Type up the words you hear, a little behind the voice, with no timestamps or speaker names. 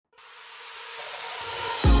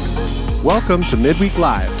Welcome to Midweek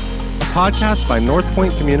Live, a podcast by North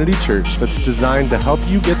Point Community Church that's designed to help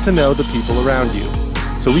you get to know the people around you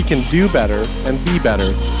so we can do better and be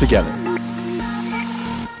better together.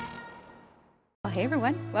 Well, hey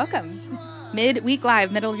everyone, welcome. Midweek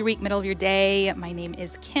Live, middle of your week, middle of your day. My name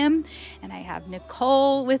is Kim, and I have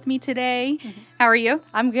Nicole with me today. How are you?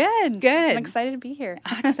 I'm good. Good. I'm excited to be here.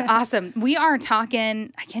 Awesome. We are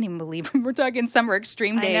talking, I can't even believe we're talking summer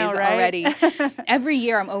extreme days I know, right? already. Every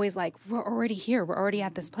year I'm always like, we're already here. We're already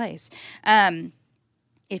at this place.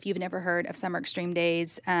 If you've never heard of Summer Extreme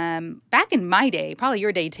Days, back in my day, probably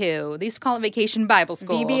your day too, they used to call it Vacation Bible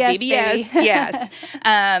School. VBS, yes.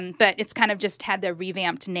 But it's kind of just had the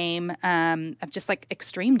revamped name of just like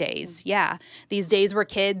Extreme Days. Yeah. These days where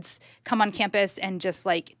kids come on campus and just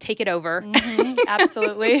like take it over. Mm-hmm.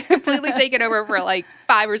 Absolutely. Completely take it over for like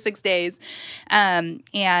 5 or 6 days. And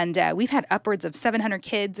we've had upwards of 700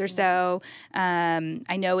 kids or so.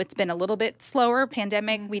 I know it's been a little bit slower.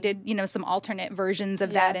 Pandemic, we did, some alternate versions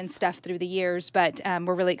of that and stuff through the years, but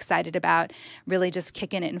we're really excited about really just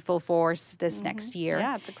kicking it in full force this next year.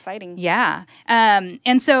 Yeah, it's exciting. Yeah.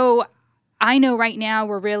 And so I know right now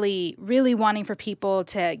we're really, really wanting for people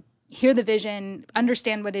to hear the vision,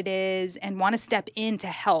 understand what it is, and want to step in to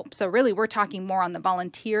help. So really, we're talking more on the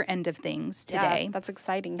volunteer end of things today. Yeah, that's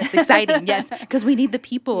exciting. It's exciting, yes, because we need the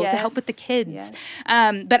people to help with the kids.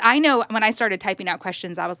 Yes. But I know when I started typing out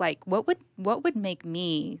questions, I was like, what would make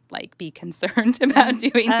me like be concerned about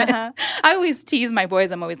doing this? I always tease my boys.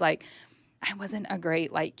 I'm always like, I wasn't a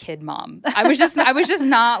great like kid mom. I was just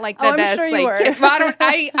not like the best kid. Well,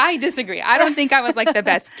 I disagree. I don't think I was like the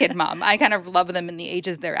best kid mom. I kind of love them in the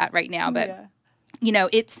ages they're at right now, but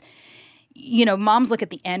it's moms look at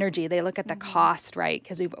the energy, they look at the cost, right?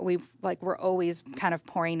 Because we're always kind of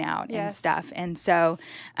pouring out and stuff. And so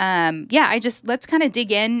let's kind of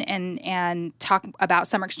dig in and talk about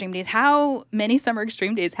Summer Extreme Days. How many Summer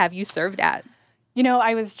Extreme Days have you served at?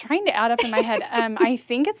 I was trying to add up in my head. I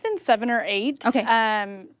think it's been 7 or 8.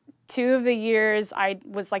 Okay. 2 of the years I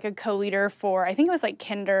was like a co-leader for, I think it was like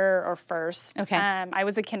kinder or first. Okay. I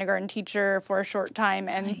was a kindergarten teacher for a short time,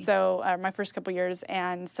 and so my first couple years,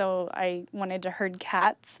 and so I wanted to herd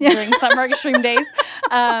cats during Summer Extreme Days.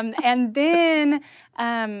 And then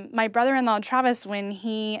my brother-in-law, Travis, when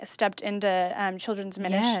he stepped into children's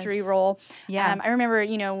ministry role, I remember,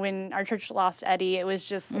 when our church lost Eddie, it was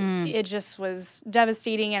just, it just was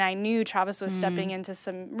devastating, and I knew Travis was stepping into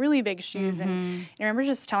some really big shoes, and I remember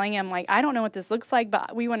just telling him, like, I don't know what this looks like,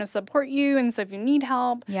 but we want to support you, and so if you need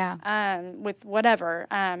help with whatever,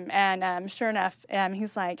 and sure enough,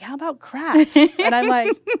 he's like, how about crafts? And I'm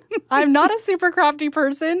like, I'm not a super crafty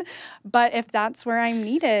person, but if that's where I'm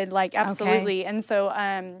needed, like, absolutely. And so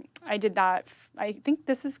I did that. I think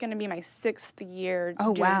this is going to be my 6th year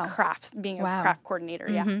doing crafts, being a craft coordinator.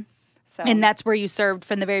 Yeah. So. And that's where you served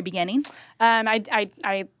from the very beginning?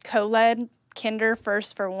 I co-led kinder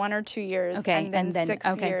first for 1 or 2 years, and then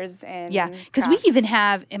 6 years in because we even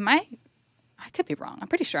have, I could be wrong. I'm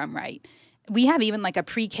pretty sure I'm right. We have even like a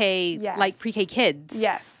pre-K, like pre-K kids.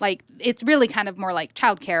 Yes. Like it's really kind of more like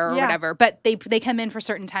childcare or whatever. But they come in for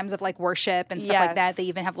certain times of like worship and stuff like that. They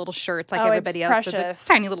even have little shirts like everybody else. The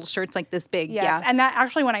tiny little shirts like this big. Yes. Yeah. And that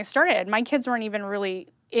actually, when I started, my kids weren't even really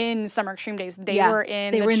in Summer Extreme Days. They were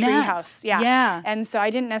in the treehouse. Yeah. And so I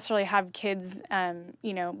didn't necessarily have kids,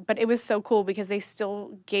 but it was so cool because they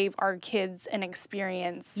still gave our kids an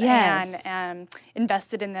experience and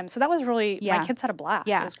invested in them. So that was really, my kids had a blast.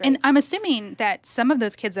 Yeah. It was great. And I'm assuming that some of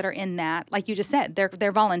those kids that are in that, like you just said,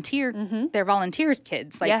 they're volunteer, they're volunteers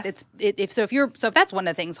kids. Like if that's one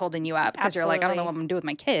of the things holding you up because you're like, I don't know what I'm gonna do with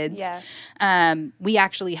my kids. Yeah. We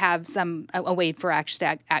actually have a way for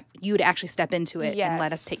you to actually step into it and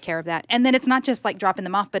let us take care of that. And then it's not just like dropping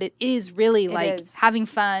them off, but it is really having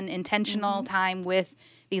fun, intentional time with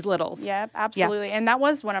these littles. Yep, absolutely. Yeah. And that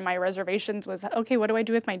was one of my reservations was, okay, what do I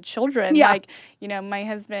do with my children? Yeah. Like, my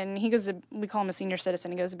husband, we call him a senior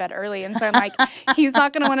citizen. He goes to bed early. And so I'm like, he's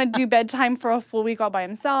not going to want to do bedtime for a full week all by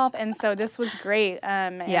himself. And so this was great.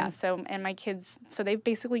 And my kids, so they've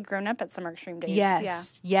basically grown up at Summer Extreme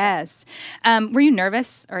Days. Yes. Were you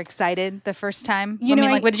nervous or excited the first time?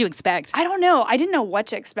 What did you expect? I don't know. I didn't know what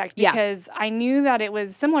to expect because I knew that it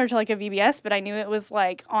was similar to like a VBS, but I knew it was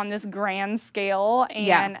like on this grand scale.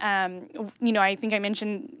 And I think I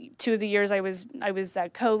mentioned 2 of the years I was a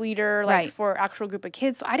co-leader for actual group of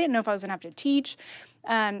kids. So I didn't know if I was going to have to teach.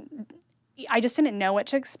 I just didn't know what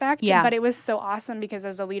to expect. Yeah. But it was so awesome because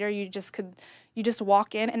as a leader, you just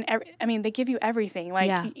walk in and they give you everything.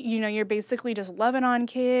 Like, you're basically just loving on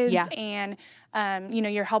kids and,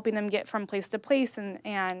 you're helping them get from place to place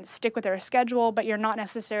and stick with their schedule, but you're not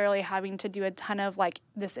necessarily having to do a ton of like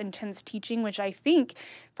this intense teaching, which I think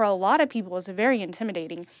for a lot of people is very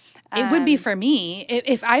intimidating. It would be for me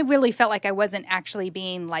if I really felt like I wasn't actually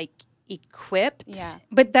being like equipped,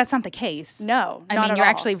 but that's not the case. No, I mean, you're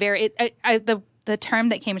actually very, the term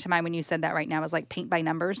that came to mind when you said that right now is like paint by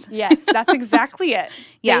numbers. Yes, that's exactly it.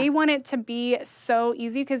 They want it to be so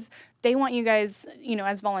easy because they want you guys,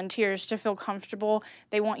 as volunteers to feel comfortable.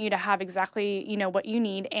 They want you to have exactly, what you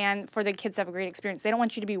need and for the kids to have a great experience. They don't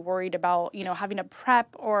want you to be worried about, having to prep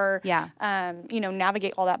or,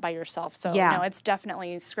 navigate all that by yourself. So, no, it's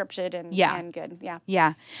definitely scripted and good. Yeah.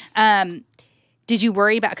 Yeah. Did you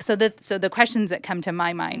worry about, so the questions that come to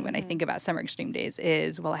my mind when I think about Summer Extreme Days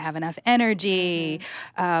is, will I have enough energy?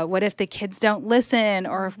 What if the kids don't listen?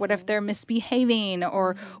 Or what if they're misbehaving?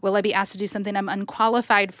 Or will I be asked to do something I'm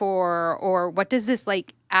unqualified for? Or what does this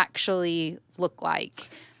like actually look like?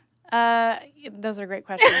 Those are great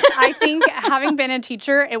questions. I think having been a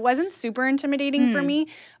teacher, it wasn't super intimidating for me,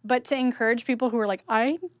 but to encourage people who are like,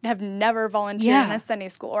 I have never volunteered in a Sunday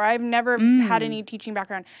school or I've never had any teaching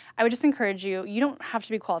background, I would just encourage you, you don't have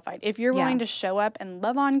to be qualified. If you're willing to show up and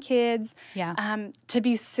love on kids, to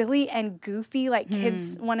be silly and goofy, like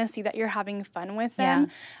kids want to see that you're having fun with them,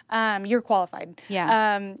 you're qualified.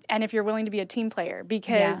 And if you're willing to be a team player,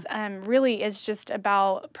 because really it's just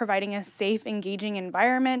about providing a safe, engaging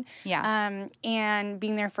environment. And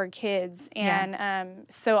being there for kids. And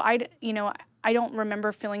so I don't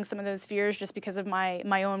remember feeling some of those fears just because of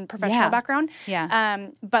my own professional background.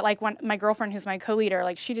 But like when my girlfriend, who's my co-leader,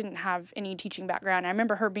 like she didn't have any teaching background. I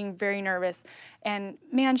remember her being very nervous, and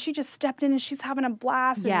man, she just stepped in and she's having a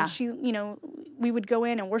blast. And she, we would go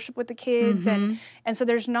in and worship with the kids, and so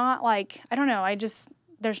there's not like, I don't know,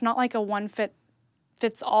 there's not like a one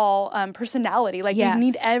fits all personality. Like you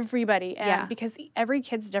need everybody, and because every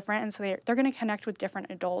kid's different, and so they're going to connect with different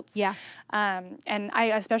adults. And I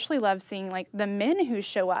especially love seeing like the men who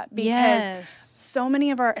show up, because so many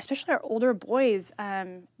of especially our older boys,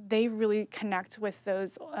 they really connect with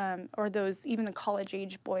those or those even the college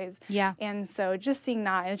age boys. And so just seeing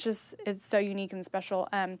that, it's so unique and special.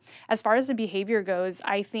 As far as the behavior goes,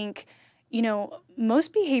 I think,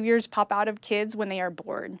 most behaviors pop out of kids when they are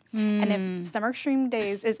bored. And if Summer Extreme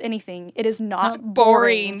Days is anything, it is not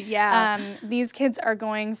boring. These kids are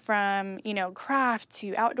going from, craft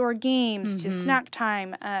to outdoor games to snack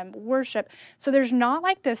time, worship. So there's not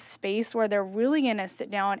like this space where they're really going to sit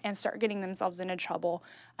down and start getting themselves into trouble.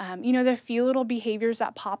 The few little behaviors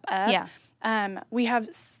that pop up. We have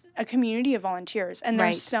a community of volunteers, and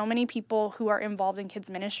there's so many people who are involved in kids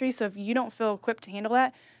ministry. So if you don't feel equipped to handle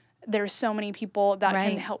that, there's so many people that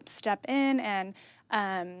can help step in, and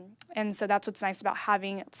so that's what's nice about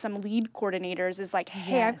having some lead coordinators is like,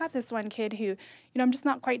 hey, I've got this one kid who, I'm just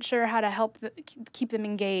not quite sure how to help keep them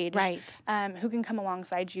engaged, who can come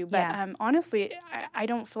alongside you. But honestly, I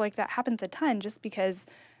don't feel like that happens a ton just because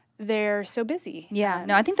they're so busy. No,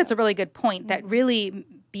 I think that's a really good point, that really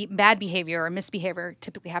bad behavior or misbehavior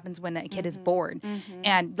typically happens when a kid is bored.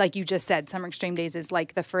 And like you just said, Summer Extreme Days is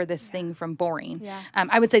like the furthest thing from boring.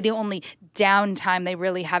 I would say the only downtime they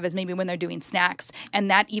really have is maybe when they're doing snacks. And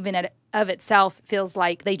that even of itself feels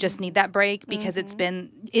like they just need that break because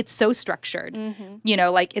it's so structured.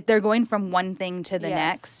 Like they're going from one thing to the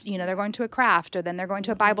next. They're going to a craft, or then they're going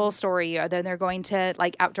to a Bible story, or then they're going to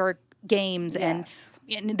like outdoor games and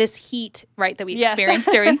in this heat, that we experience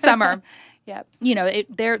during summer.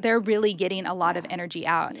 They're really getting a lot of energy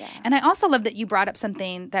out. And I also love that you brought up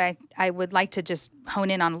something that I would like to just hone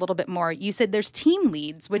in on a little bit more. You said there's team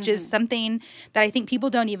leads, which is something that I think people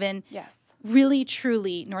don't even really,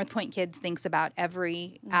 truly, North Point Kids thinks about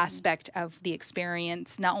every aspect of the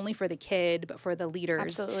experience, not only for the kid, but for the leaders.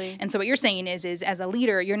 Absolutely. And so what you're saying is as a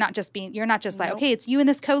leader, you're not just like, okay, it's you and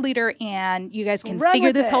this co-leader and you guys can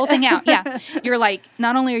figure this whole thing out. You're like,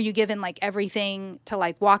 not only are you given like everything to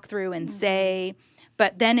like walk through and say,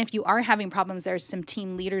 but then if you are having problems, there's some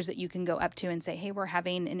team leaders that you can go up to and say, hey, we're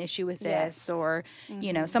having an issue with this, or,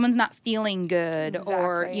 someone's not feeling good,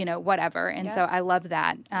 or, whatever. And so I love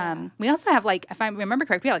that. We also have like, if I remember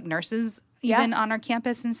correctly, we have like nurses even on our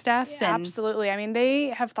campus and stuff. And absolutely. I mean, they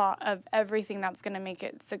have thought of everything that's going to make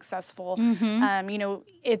it successful.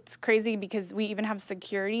 It's crazy because we even have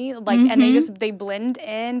security, and they blend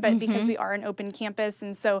in, but because we are an open campus,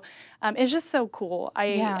 and so it's just so cool.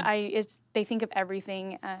 They think of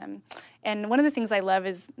everything, And one of the things I love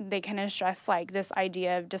is they kind of stress like this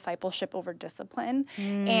idea of discipleship over discipline.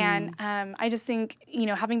 And I just think,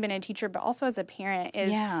 having been a teacher, but also as a parent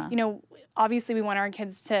is, obviously we want our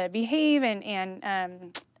kids to behave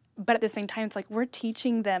but at the same time, it's like we're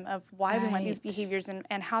teaching them of why we want these behaviors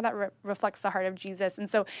and how that reflects the heart of Jesus. And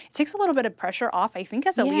so it takes a little bit of pressure off, I think,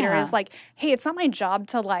 as a leader is like, hey, it's not my job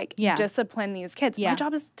to discipline these kids. My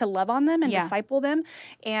job is to love on them and disciple them.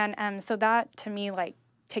 And so that to me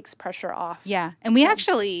takes pressure off. Yeah. And we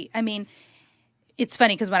actually, it's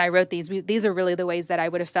funny because when I wrote these are really the ways that I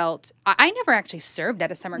would have felt. I never actually served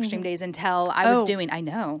at a Summer Extreme Days until I was doing, I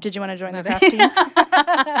know. Did you want to join the craft team?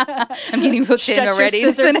 I'm getting hooked in already.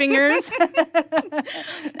 Your scissor fingers.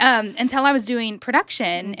 Until I was doing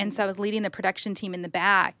production. And so I was leading the production team in the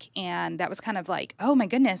back. And that was kind of like, oh my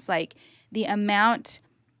goodness, like the amount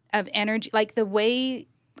of energy, like the way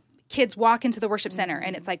kids walk into the worship center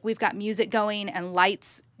and it's like we've got music going and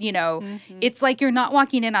lights, it's like you're not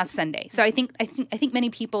walking in on Sunday. So I think many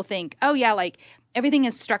people think, oh yeah, like everything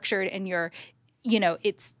is structured and you're,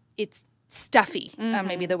 it's stuffy,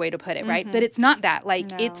 maybe the way to put it, right? But it's not that. Like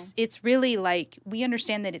it's really like we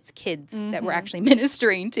understand that it's kids that we're actually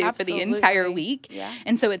ministering to for the entire week. Yeah.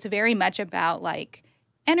 And so it's very much about like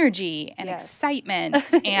energy and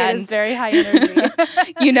excitement and it is very high energy.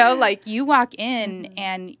 Like you walk in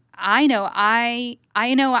and I know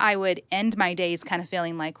I would end my days kind of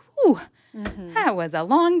feeling like, whew, that was a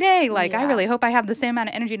long day. Like, I really hope I have the same amount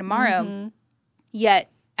of energy tomorrow.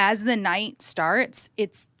 Yet, as the night starts,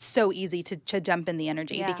 it's so easy to jump in the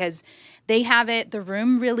energy because they have it. The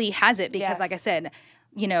room really has it because, like I said,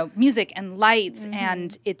 music and lights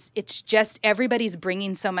and it's just everybody's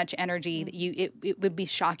bringing so much energy that it would be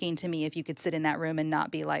shocking to me if you could sit in that room and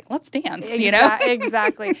not be like, let's dance,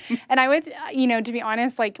 Exactly. And I would, to be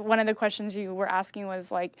honest, like one of the questions you were asking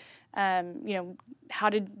was like, how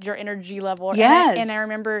did your energy level? Yes. And I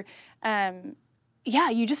remember,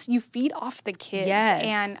 you feed off the kids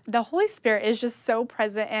and the Holy Spirit is just so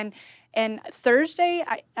present. And Thursday,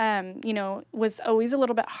 was always a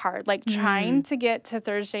little bit hard, like trying to get to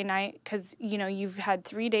Thursday night because, you've had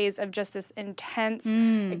 3 days of just this intense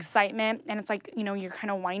excitement. And it's like, you're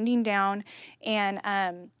kind of winding down and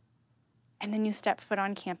then you step foot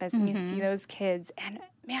on campus and you see those kids and,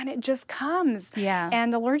 man, it just comes. Yeah.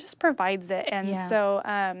 And the Lord just provides it. And so,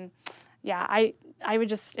 I would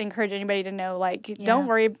just encourage anybody to know, like, don't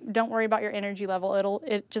worry about your energy level.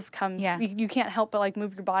 It just comes. Yeah. You can't help but like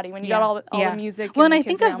move your body when you got all the music. Well, and I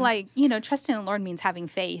think of like, trusting in the Lord means having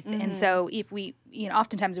faith. And so if we,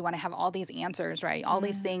 oftentimes we want to have all these answers, right? All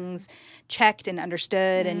these things checked and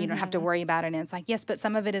understood and you don't have to worry about it. And it's like, yes, but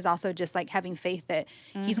some of it is also just like having faith that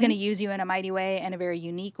He's going to use you in a mighty way, in a very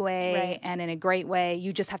unique way, and in a great way.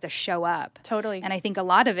 You just have to show up. Totally. And I think a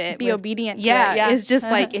lot of it. Be obedient to it. Is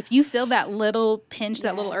just like if you feel that little pinch,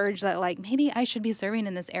 that little urge that like maybe I should be serving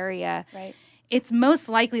in this area. Right. It's most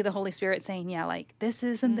likely the Holy Spirit saying, like, this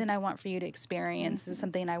is something I want for you to experience. This is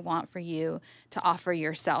something I want for you to offer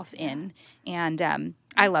yourself in. And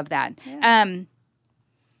I love that. Yeah.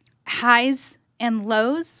 Highs and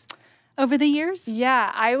lows over the years?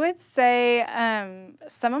 Yeah, I would say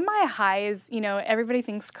some of my highs, everybody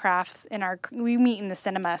thinks crafts we meet in the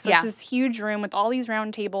cinema. So it's this huge room with all these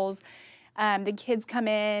round tables. The kids come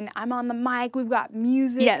in. I'm on the mic. We've got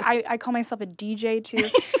music. Yes. I call myself a DJ too.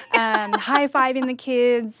 High-fiving the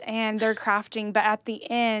kids, and they're crafting. But at the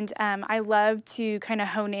end, I love to kind of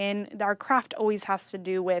hone in. Our craft always has to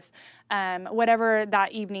do with whatever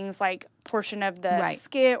that evening's like portion of the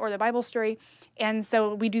skit or the Bible story. And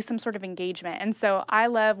so we do some sort of engagement. And so I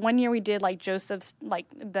love, one year we did like Joseph's, like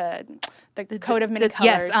the coat of many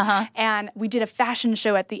colors. Yes, and we did a fashion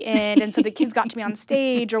show at the end. And so the kids got to be on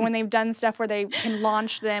stage, or when they've done stuff where they can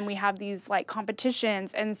launch them, we have these like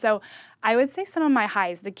competitions. And so I would say some of my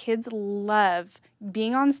highs, the kids love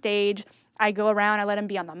being on stage. I go around, I let them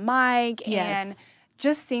be on the mic, and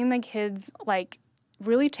just seeing the kids like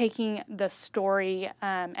really taking the story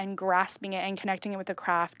and grasping it and connecting it with the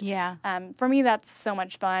craft. Yeah. For me, that's so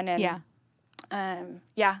much fun. And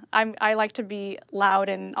I like to be loud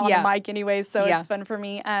and on the mic anyway, so it's fun for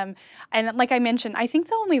me. And like I mentioned, I think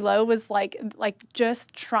the only low was like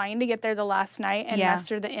just trying to get there the last night and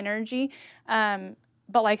muster the energy.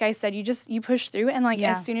 But like I said, you push through, and like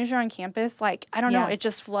as soon as you're on campus, like I don't know, it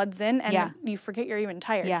just floods in, and you forget you're even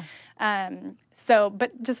tired. Yeah.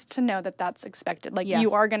 But just to know that that's expected. Like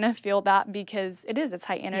you are gonna feel that because it's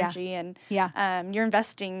high energy, and you're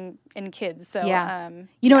investing in kids. So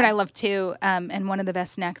you know what I love too, and one of the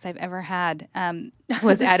best snacks I've ever had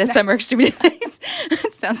was at a summer extreme days.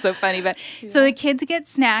 It sounds so funny, but so the kids get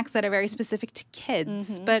snacks that are very specific to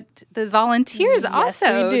kids, but the volunteers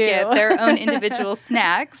also get their own individual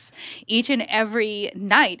snacks each and every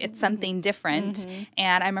night. It's something different.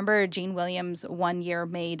 And I remember Gene Williams one year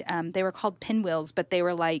made they were called Pinwheels, but they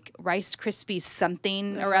were like Rice Krispies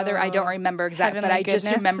something or other. I don't remember exactly, but I just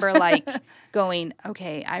remember like going,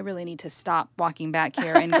 okay, I really need to stop walking back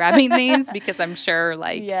here and grabbing these because I'm sure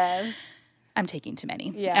like I'm taking too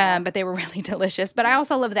many. But they were really delicious. But I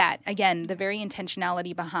also love that, again, the very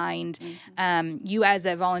intentionality behind you as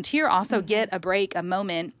a volunteer also get a break, a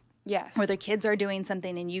moment where the kids are doing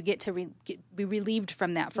something and you get to be relieved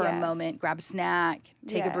from that for a moment, grab a snack,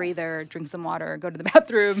 take a breather, drink some water, go to the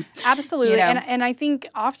bathroom. Absolutely. You know? And I think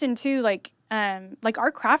often too, like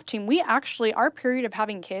our craft team, our period of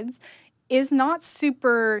having kids is not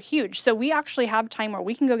super huge. So we actually have time where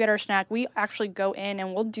we can go get our snack. We actually go in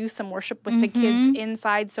and we'll do some worship with the kids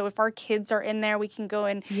inside. So if our kids are in there, we can go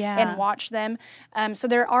in and watch them. So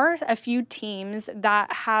there are a few teams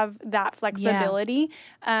that have that flexibility.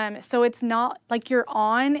 So it's not like you're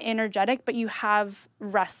on energetic, but you have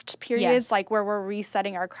rest periods, like where we're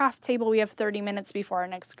resetting our craft table. We have 30 minutes before our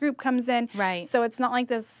next group comes in. Right. So it's not like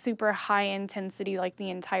this super high intensity like the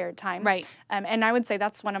entire time. Right. And I would say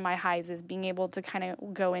that's one of my highs is being able to kind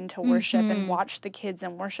of go into worship and watch the kids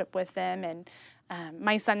and worship with them. And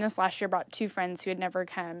my son this last year brought 2 friends who had never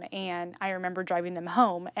come, and I remember driving them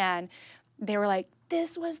home, and they were like,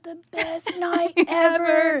 this was the best night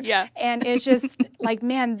ever. And it's just like,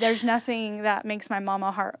 man, there's nothing that makes my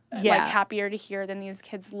mama heart like happier to hear than these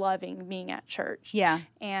kids loving being at church.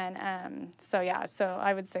 And so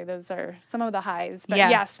I would say those are some of the highs.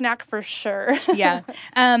 But snack for sure.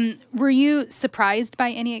 Were you surprised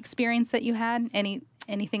by any experience that you had?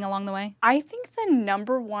 Anything along the way? I think the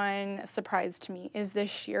number one surprise to me is the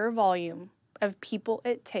sheer volume of people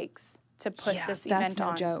it takes to put this event on. That's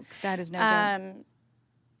no joke. That is no joke.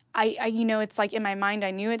 I it's like in my mind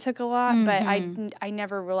I knew it took a lot, but I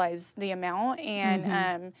never realized the amount.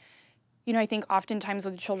 And I think oftentimes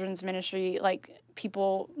with children's ministry, like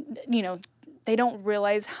people, they don't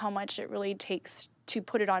realize how much it really takes to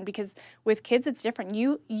put it on, because with kids it's different.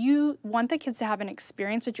 You want the kids to have an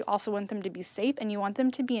experience, but you also want them to be safe and you want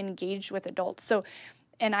them to be engaged with adults. So,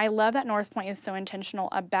 and I love that North Point is so intentional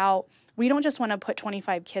about, we don't just want to put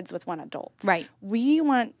 25 kids with one adult. Right. We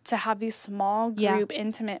want to have these small group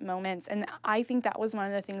intimate moments. And I think that was one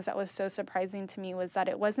of the things that was so surprising to me, was that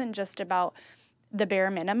it wasn't just about the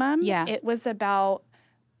bare minimum. It was about,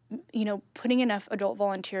 putting enough adult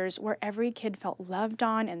volunteers where every kid felt loved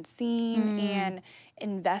on and seen and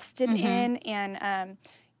invested in. And,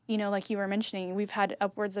 like you were mentioning, we've had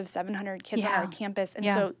upwards of 700 kids on our campus. And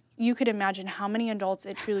so you could imagine how many adults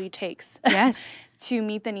it truly takes to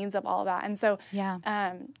meet the needs of all of that. And so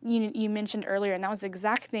you mentioned earlier, and that was the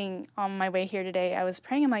exact thing on my way here today. I was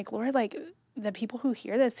praying, I'm like, Lord, like the people who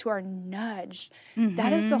hear this, who are nudged,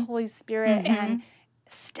 that is the Holy Spirit. And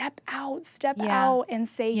step out and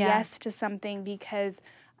say yes to something, because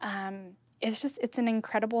it's an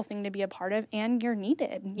incredible thing to be a part of, and you're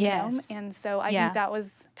needed, you know? And so I think that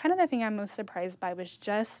was kind of the thing I'm most surprised by, was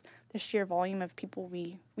just the sheer volume of people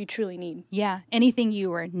we truly need. Anything you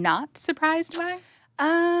were not surprised by?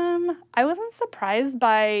 I wasn't surprised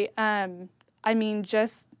by,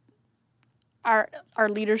 just our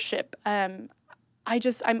leadership. I'm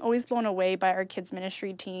always blown away by our kids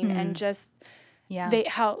ministry team and just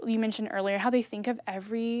how you mentioned earlier, how they think of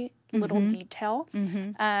every little detail.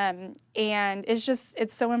 And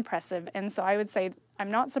it's so impressive. And so I would say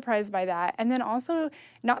I'm not surprised by that. And then also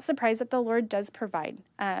not surprised that the Lord does provide.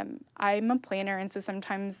 I'm a planner. And so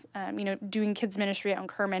sometimes, doing kids ministry out in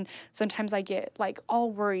Kerman, sometimes I get like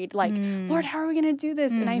all worried, like, Lord, how are we going to do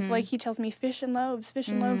this? And I feel like he tells me fish and loaves.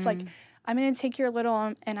 Like, I'm going to take your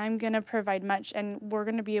little and I'm going to provide much, and we're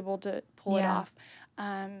going to be able to pull it off.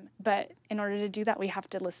 But in order to do that, we have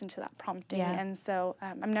to listen to that prompting. And so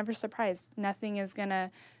I'm never surprised. Nothing is going to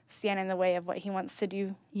stand in the way of what he wants to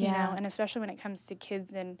do, you know, and especially when it comes to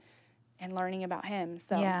kids and learning about him.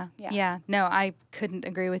 So, No, I couldn't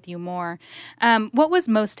agree with you more. What was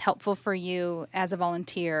most helpful for you as a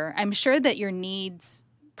volunteer? I'm sure that your needs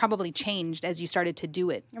probably changed as you started to do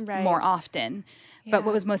it more often. But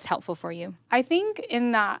what was most helpful for you? I think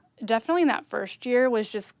definitely in that first year was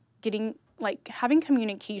just having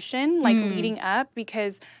communication, leading up,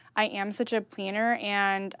 because I am such a planner,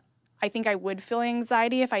 and I think I would feel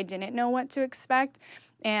anxiety if I didn't know what to expect.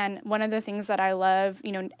 And one of the things that I love,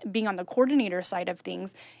 being on the coordinator side of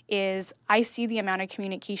things, is I see the amount of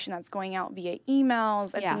communication that's going out via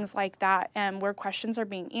emails and things like that, and where questions are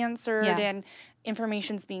being answered and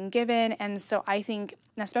information's being given. And so I think,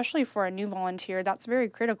 especially for a new volunteer, that's very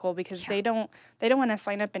critical, because they don't want to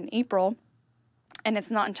sign up in April and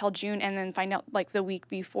it's not until June, and then find out like the week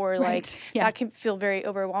before. That can feel very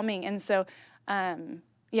overwhelming. And so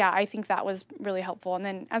I think that was really helpful. And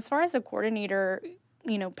then as far as the coordinator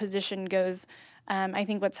position goes, I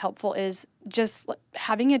think what's helpful is just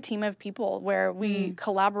having a team of people where we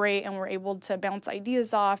collaborate and we're able to bounce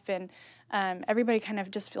ideas off, and everybody kind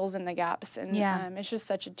of just fills in the gaps, and it's just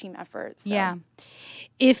such a team effort. So. Yeah.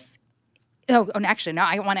 Actually, no,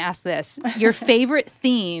 I want to ask this. Your favorite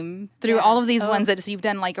theme through all of these ones that you've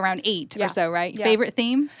done, like around 8 or so, right? Yeah. Favorite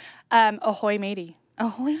theme? Ahoy Matey.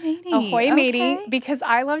 Ahoy Matey. Ahoy Matey, because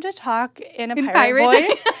I love to talk in a pirate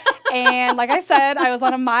voice. And like I said, I was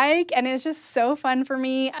on a mic, and it's just so fun for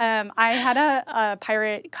me. I had a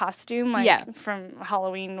pirate costume from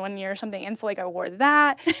Halloween one year or something, and so I wore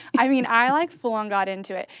that. I mean, I full on got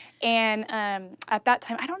into it. And at that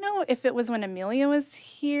time, I don't know if it was when Amelia was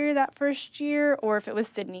here that first year or if it was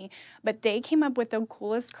Sydney, but they came up with the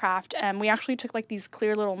coolest craft. We actually took these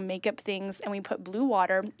clear little makeup things, and we put blue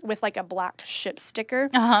water with a black ship sticker.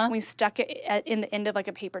 And we stuck it in the end of a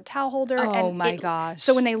paper towel holder. Oh my gosh.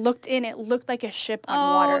 So when they looked in, it looked like a ship on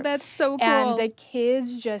water. Oh, that's so cool. And the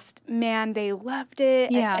kids just, they loved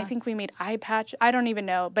it. Yeah. I think we made eye patch. I don't even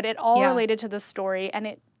know, but it all related to the story,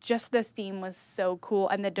 and the theme was so cool,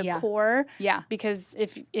 and the decor. Yeah. Because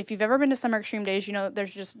if you've ever been to Summer Extreme Days,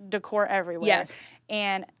 there's just decor everywhere. Yes.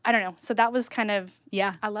 And I don't know. So that was kind of,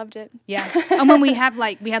 I loved it. Yeah. And when we had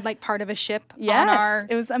part of a think on our,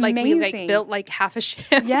 it was amazing. We built half a ship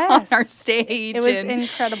on our stage. It was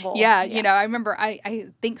incredible. Yeah. I remember, I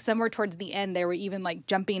think somewhere towards the end, they were even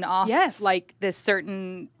jumping off this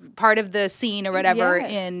certain part of the scene or whatever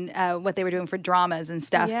in what they were doing for dramas and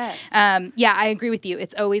stuff. Yes. I agree with you.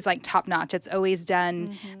 It's always top notch. It's always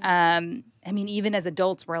done. I mean, even as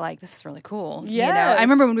adults, we're this is really cool. Yes. I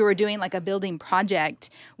remember when we were doing a building project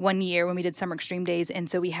one year when we did Summer Extreme Days. And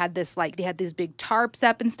so we had this, they had these big tarps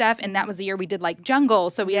up and stuff. And that was the year we did jungle.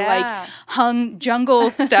 So we hung jungle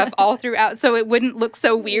stuff all throughout. So it wouldn't look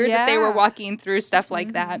so weird that they were walking through stuff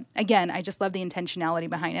like that. Again, I just love the intentionality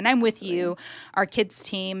behind it. And I'm with you. Our kids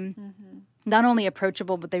team. Not only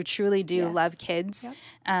approachable, but they truly do love kids. Yep.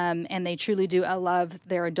 And they truly do love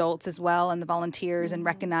their adults as well, and the volunteers, and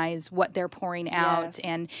recognize what they're pouring out.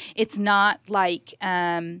 And it's not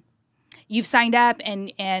you've signed up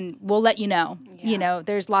and we'll let you know.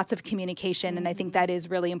 There's lots of communication, and I think that is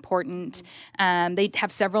really important. They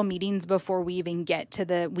have several meetings before we even get to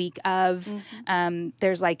the week of.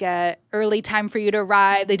 There's a early time for you to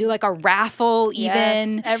arrive. They do a raffle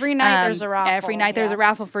even. Yes. Every night there's a raffle. Every night there's a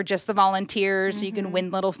raffle for just the volunteers, so you can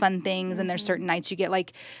win little fun things. And there's certain nights you get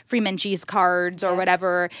free Menchie's cards or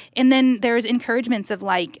whatever. And then there's encouragements of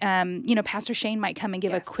Pastor Shane might come and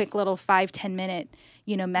give a quick little 5-10 minute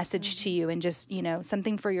message to you, and just,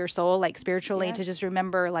 something for your soul, spiritually, to just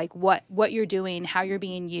remember, what you're doing, how you're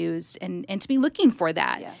being used, and to be looking for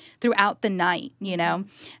that throughout the night,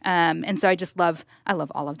 and so I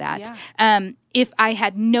love all of that. Yeah. If I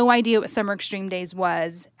had no idea what Summer Extreme Days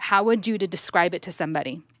was, how would you describe it to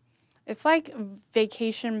somebody? It's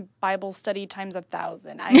Vacation Bible Study times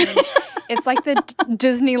 1,000. I mean, it's the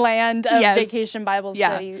Disneyland of Vacation Bible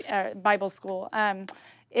Study, Bible School.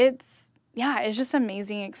 It's just an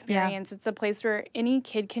amazing experience. Yeah. It's a place where any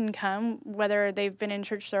kid can come, whether they've been in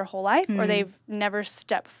church their whole life or they've never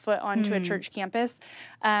stepped foot onto a church campus.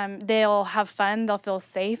 They'll have fun, they'll feel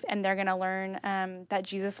safe, and they're going to learn that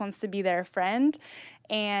Jesus wants to be their friend.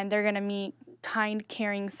 And they're going to meet kind,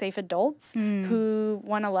 caring, safe adults who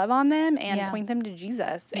want to love on them and point them to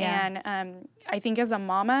Jesus. Yeah. And I think as a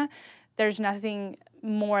mama, there's nothing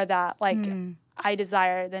more that I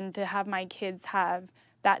desire than to have my kids have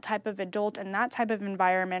that type of adult and that type of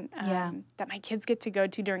environment that my kids get to go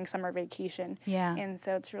to during summer vacation. Yeah. And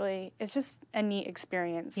so it's just a neat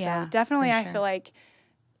experience. Yeah, so definitely I feel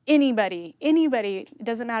anybody, it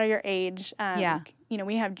doesn't matter your age.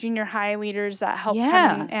 We have junior high leaders that help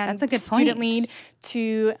come and that's a good student point. lead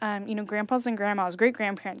to, grandpas and grandmas,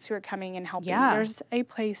 great-grandparents who are coming and helping. Yeah. There's a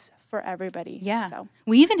place for everybody. Yeah. So.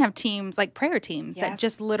 We even have teams, prayer teams, that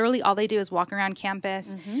just literally all they do is walk around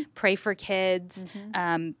campus, pray for kids,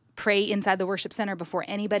 pray inside the worship center before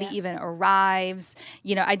anybody even arrives.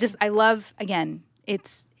 I love, again,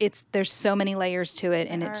 there's so many layers to it,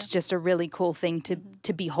 and it's just a really cool thing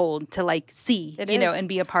to behold, to like see, and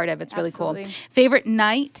be a part of. It's really cool. Favorite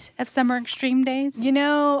night of Summer Extreme Days?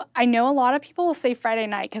 I know a lot of people will say Friday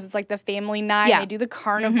night because it's like the family night. Yeah. They do the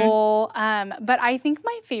carnival. But I think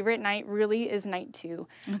my favorite night really is night 2.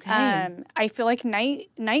 Okay. I feel like night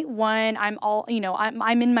 1,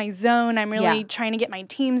 I'm in my zone. I'm really trying to get my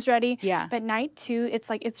teams ready. Yeah. But night 2, it's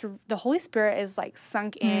like the Holy Spirit is like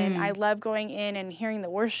sunk in. I love going in and hearing the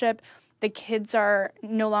worship. The kids are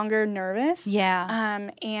no longer nervous. Yeah.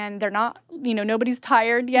 And they're not, nobody's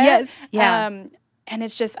tired yet. Yes. Yeah. And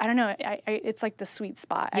it's just, I don't know, it's like the sweet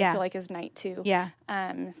spot, I feel like, is night 2. Yeah.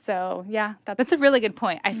 So, yeah. That's a really good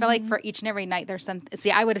point. I feel like for each and every night there's some,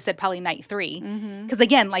 I would have said probably night 3. Because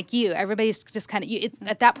again, like you, everybody's just kind of, it's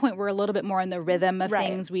at that point we're a little bit more in the rhythm of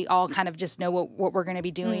things. We all kind of just know what we're going to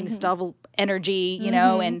be doing. We still have energy,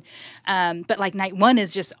 and, but like night 1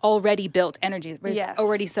 is just already built energy. We're just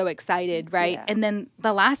already so excited, right? Yeah. And then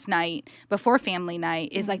the last night before family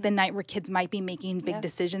night is like the night where kids might be making big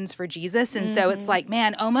decisions for Jesus. And so it's like,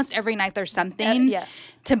 man, almost every night there's something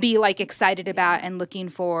to be like excited about and looking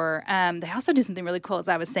for. They also do something really cool, as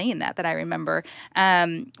I was saying that I remember,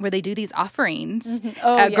 where they do these offerings,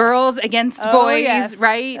 girls against boys,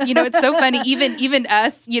 right? It's so funny. Even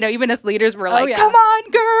us, even us leaders were like, come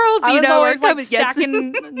on, girls, I was always like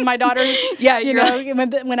stacking my daughters.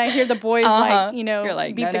 When I hear the boys you're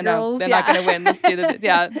like, beat the no, girls. they're not gonna win. Let's do this.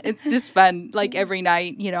 Yeah, it's just fun. Like every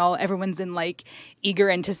night, everyone's in like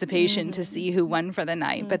eager anticipation to see who won for the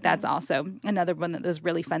night. But that's also another one of those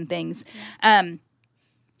really fun things.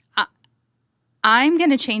 I'm going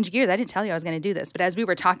to change gears. I didn't tell you I was going to do this, but as we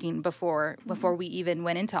were talking before we even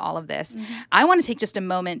went into all of this, I want to take just a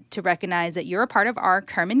moment to recognize that you're a part of our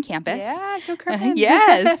Kerman campus. Yeah, go Kerman.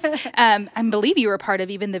 Yes. I believe you were part of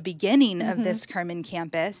even the beginning of this Kerman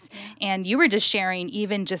campus, and you were just sharing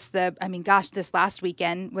even just this last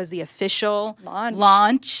weekend was the official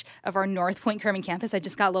launch of our North Point Kerman campus. I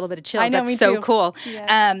just got a little bit of chills. I know, That's so too. cool.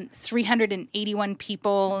 Yes. 381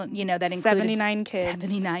 people, that included 79 kids.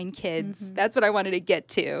 79 kids. That's what I wanted to get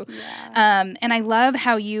to. Yeah. And I love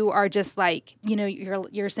how you are just like,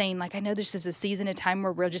 you're saying like, I know this is a season of time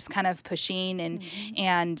where we're just kind of pushing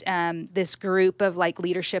and this group of like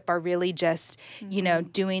leadership are really just,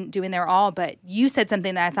 doing their all. But you said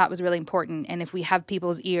something that I thought was really important. And if we have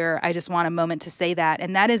people's ear, I just want a moment to say that.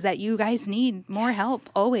 And that is that you guys need more help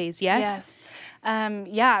always. Yes.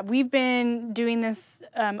 We've been doing this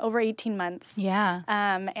over 18 months. Yeah.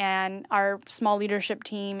 And our small leadership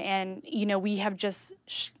team, and we have just,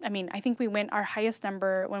 I think we went, our highest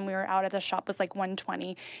number when we were out at the shop was like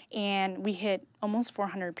 120, and we hit almost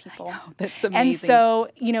 400 people. I know, that's amazing. And so,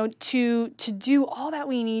 to do all that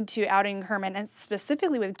we need to out in Kerman, and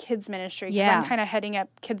specifically with kids ministry, because I'm kind of heading up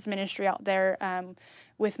kids ministry out there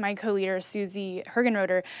with my co-leader, Susie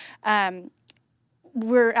Hergenroder.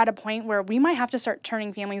 We're at a point where we might have to start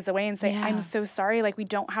turning families away and say, I'm so sorry, like we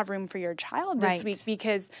don't have room for your child this week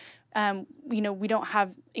because, we don't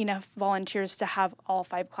have enough volunteers to have all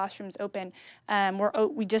 5 classrooms open.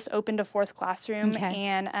 We just opened a 4th classroom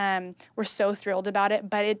and we're so thrilled about it,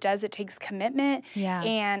 but it takes commitment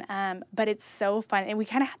but it's so fun. And we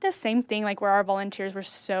kind of had the same thing, like where our volunteers were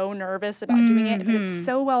so nervous about doing it, but it's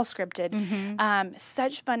so well scripted.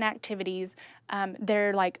 Such fun activities.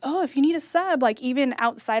 They're like, oh, if you need a sub, like even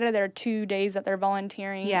outside of their 2 days that they're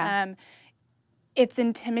volunteering, it's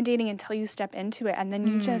intimidating until you step into it. And then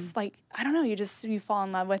you just like, I don't know, you fall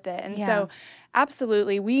in love with it. And so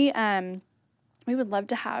absolutely, we would love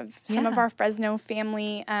to have some of our Fresno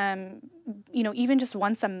family, even just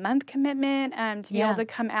once a month commitment to be able to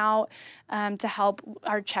come out to help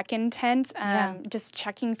our check-in tent, just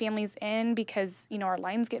checking families in because, our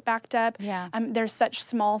lines get backed up. There's such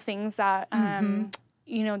small things that,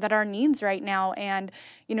 that are needs right now. And,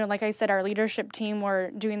 like I said, our leadership team, we're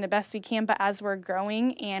doing the best we can, but as we're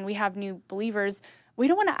growing and we have new believers, we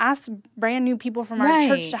don't want to ask brand new people from our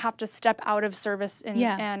church to have to step out of service.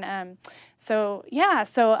 So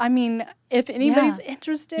if anybody's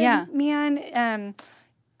interested, man,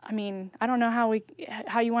 I don't know how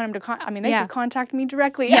you want them to they could contact me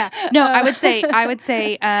directly. Yeah. No, I would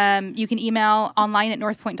say you can email online at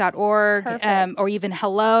northpoint.org or even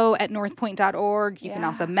hello@northpoint.org. You can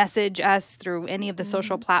also message us through any of the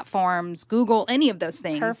social platforms, Google, any of those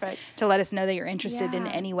things to let us know that you're interested in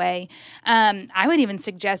any way. I would even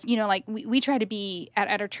suggest, we try to be,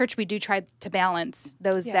 at our church, we do try to balance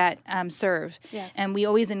those that serve. Yes. And we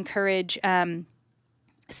always encourage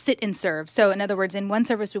sit and serve. So in other words, in one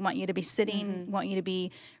service, we want you to be sitting, we want you to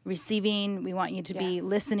be receiving, we want you to be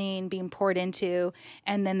listening, being poured into,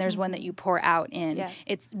 and then there's one that you pour out in.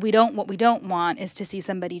 Yes. What we don't want is to see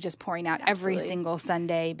somebody just pouring out every single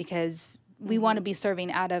Sunday, because we want to be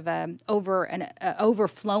serving out of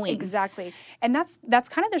overflowing. Exactly. And that's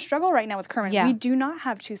kind of the struggle right now with Kerman. Yeah. We do not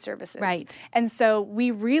have 2 services. Right. And so we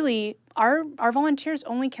really, our volunteers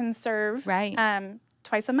only can serve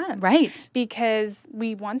twice a month. Right. Because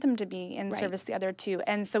we want them to be in service the other 2.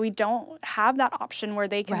 And so we don't have that option where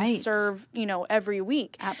they can serve, every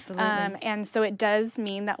week. Absolutely. And so it does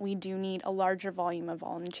mean that we do need a larger volume of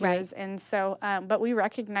volunteers. And so, but we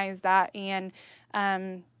recognize that, and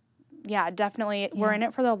definitely we're in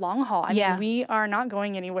it for the long haul. I mean, we are not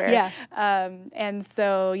going anywhere. And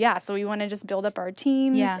so, so we want to just build up our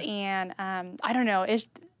teams, and I don't know,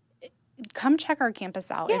 come check our campus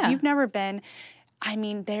out. If you've never been, I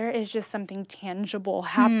mean, there is just something tangible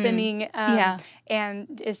happening,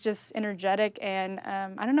 and it's just energetic, and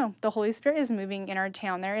I don't know, the Holy Spirit is moving in our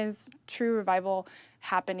town. There is true revival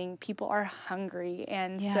happening. People are hungry,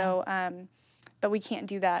 and so, but we can't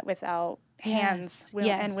do that without hands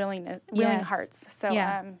and willing hearts. So,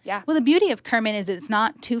 Well, the beauty of Kerman is it's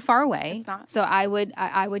not too far away. It's not. So I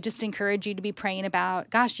would just encourage you to be praying about,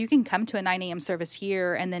 gosh, you can come to a 9 a.m. service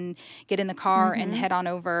here and then get in the car and head on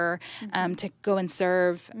over to go and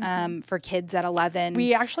serve for kids at 11.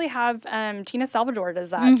 We actually have Tina Salvador does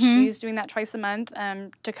that. She's doing that twice a month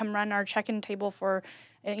to come run our check-in table for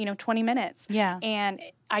 20 minutes. Yeah. And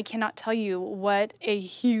I cannot tell you what a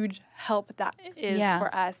huge help that is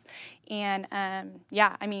for us. And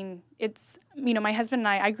I mean, it's, my husband and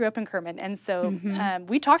I grew up in Kerman. And so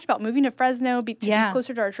we talked about moving to Fresno to be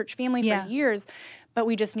closer to our church family for years. But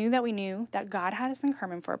we just knew that God had us in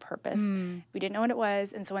Kerman for a purpose. We didn't know what it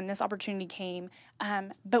was. And so when this opportunity came,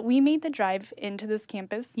 but we made the drive into this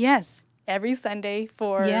campus. Yes. Every Sunday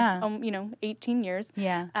for 18 years.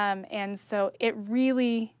 Yeah. And so it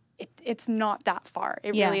really, it's not that far.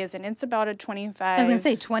 It really isn't. It's about a 25. I was going to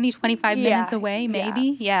say 20, 25 minutes away,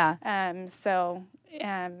 maybe. Yeah. And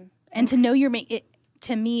to know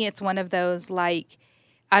to me, it's one of those, like,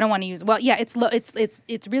 I don't want to use,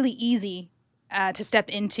 it's really easy to step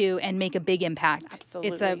into and make a big impact.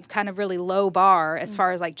 Absolutely. It's a kind of really low bar as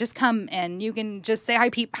far as, like, just come and you can just say hi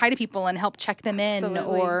to people and help check them in,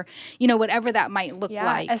 or whatever that might look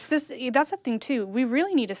like. That's the thing too. We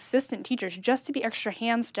really need assistant teachers just to be extra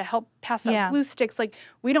hands to help pass out glue sticks. Like,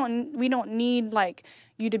 we don't need, like,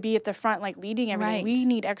 you to be at the front, like, leading everything. Right. We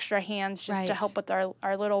need extra hands just to help with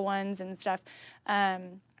our little ones and stuff.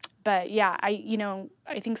 But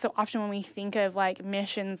I think so often when we think of, like,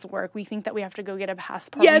 missions work, we think that we have to go get a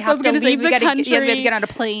passport. Yes, I was going to say we got to get on a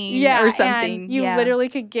plane or something. And you literally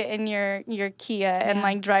could get in your Kia and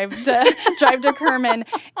like drive to Kerman,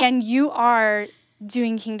 and you are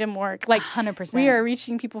doing kingdom work. Like 100%. We are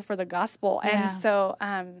reaching people for the gospel, and so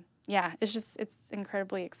it's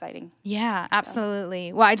incredibly exciting. Yeah,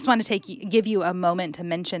 absolutely. Well, I just want to give you a moment to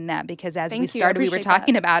mention that, because as we started, we were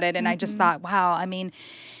talking about it, and I just thought, wow, I mean,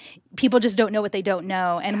 people just don't know what they don't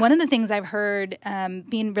know. And one of the things I've heard,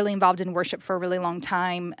 being really involved in worship for a really long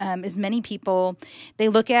time, is many people, they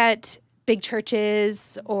look at big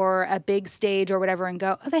churches or a big stage or whatever and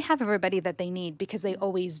go, oh, they have everybody that they need, because they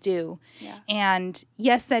always do. Yeah. And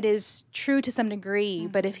yes, that is true to some degree,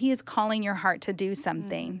 but if he is calling your heart to do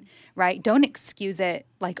something, right, don't excuse it,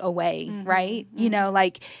 like, away, right? You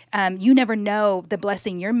never know the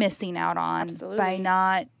blessing you're missing out on by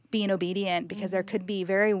not being obedient, because there could be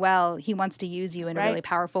very well, he wants to use you in a really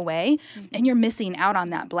powerful way, and you're missing out on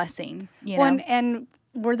that blessing. And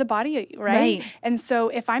we're the body, right? And so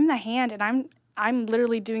if I'm the hand and I'm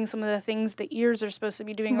literally doing some of the things the ears are supposed to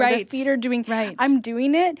be doing, or the feet are doing, I'm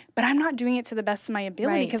doing it, but I'm not doing it to the best of my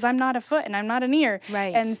ability, because I'm not a foot and I'm not an ear.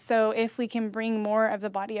 And so if we can bring more of the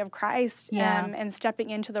body of Christ and stepping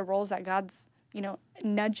into the roles that God's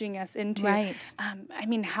nudging us into, I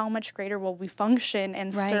mean, how much greater will we function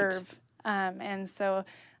and serve? And so,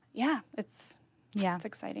 it's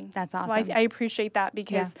exciting. That's awesome. Well, I appreciate that,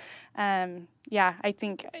 because, I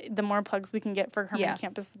think the more plugs we can get for Kerman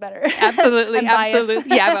campus, the better. Absolutely,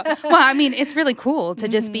 absolutely. Well, I mean, it's really cool to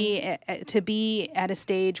just be at a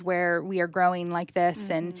stage where we are growing like this,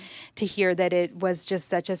 and to hear that it was just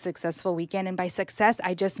such a successful weekend. And by success,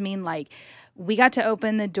 I just mean, like, we got to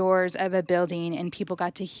open the doors of a building and people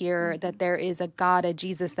got to hear that there is a God, a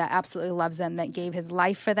Jesus that absolutely loves them, that gave his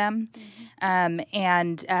life for them,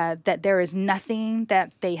 and that there is nothing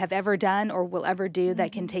that they have ever done or will ever do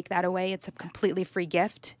that can take that away. It's a completely free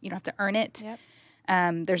gift. You don't have to earn it.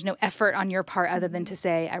 There's no effort on your part other than to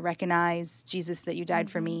say, I recognize, Jesus, that you died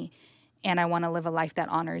for me, and I want to live a life that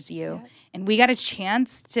honors you. Yeah. And we got a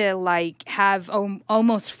chance to like have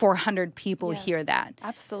almost 400 people hear that.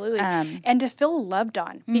 Absolutely. And to feel loved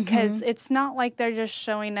on, because it's not like they're just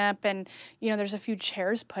showing up and, there's a few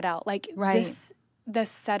chairs put out. Like the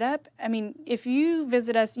setup, I mean, if you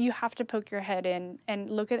visit us, you have to poke your head in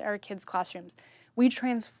and look at our kids' classrooms. We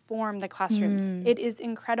transform the classrooms. It is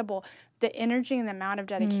incredible. The energy and the amount of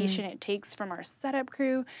dedication it takes from our setup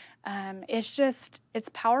crew, it's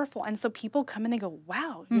powerful. And so people come and they go,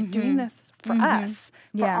 wow, you're doing this for us,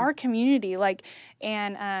 for our community.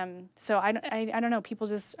 So I don't know, people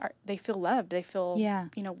they feel loved. They feel,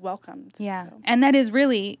 welcomed. Yeah. So. And that is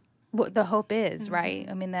really what the hope is, right?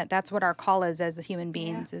 I mean, that's what our call is as human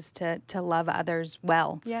beings, is to love others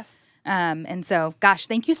well. Yes. And so, gosh,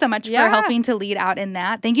 thank you so much for helping to lead out in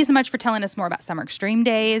that. Thank you so much for telling us more about Summer Extreme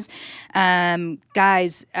Days.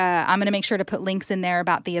 Guys, I'm going to make sure to put links in there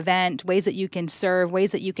about the event, ways that you can serve,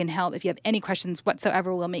 ways that you can help. If you have any questions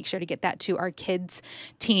whatsoever, we'll make sure to get that to our kids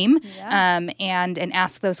team and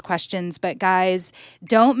ask those questions. But guys,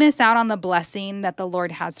 don't miss out on the blessing that the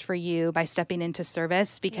Lord has for you by stepping into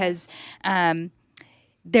service, because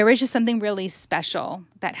there is just something really special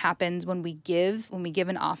that happens when we give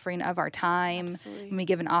an offering of our time, Absolutely. When we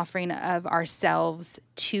give an offering of ourselves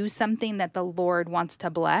to something that the Lord wants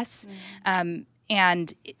to bless.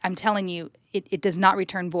 And I'm telling you, it does not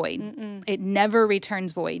return void. It never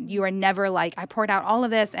returns void. You are never like, I poured out all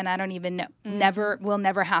of this and I don't even know. Will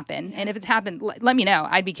never happen. And if it's happened, let me know.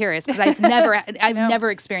 I'd be curious, because I've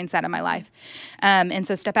never experienced that in my life. And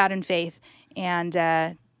so step out in faith,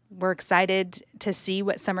 and we're excited to see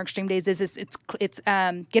what Summer Extreme Days is. It's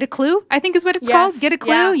Get a Clue, I think is what it's called. Get a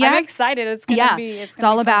Clue. Yeah. I'm excited. It's gonna be. It's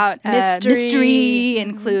all about mystery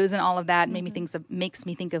and clues and all of that. Makes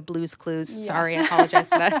me think of Blue's Clues. Yeah. Sorry, I apologize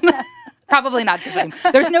for that. Probably not the same.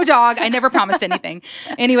 There's no dog. I never promised anything.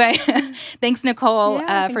 Anyway, thanks, Nicole,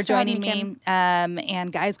 for joining me.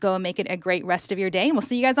 And guys, go and make it a great rest of your day. And we'll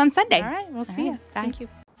see you guys on Sunday. All right. We'll see you. Bye. Thank you.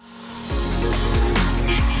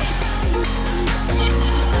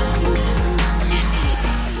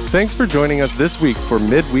 Thanks for joining us this week for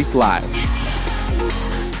Midweek Live.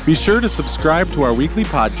 Be sure to subscribe to our weekly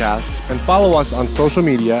podcast and follow us on social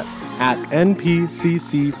media at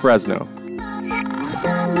NPCC Fresno.